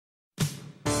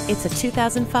It's a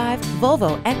 2005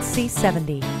 Volvo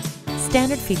XC70.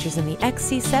 Standard features in the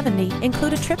XC70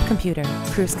 include a trip computer,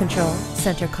 cruise control,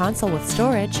 center console with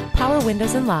storage, power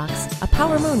windows and locks, a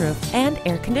power moonroof, and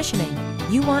air conditioning.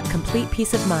 You want complete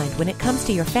peace of mind when it comes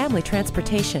to your family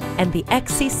transportation, and the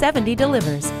XC70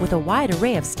 delivers with a wide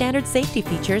array of standard safety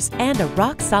features and a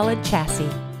rock-solid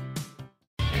chassis.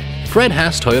 Fred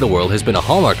Haas Toyota World has been a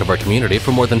hallmark of our community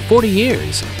for more than 40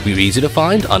 years. We're easy to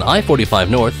find on I-45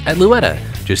 North at Louetta,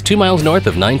 just 2 miles north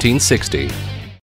of 1960.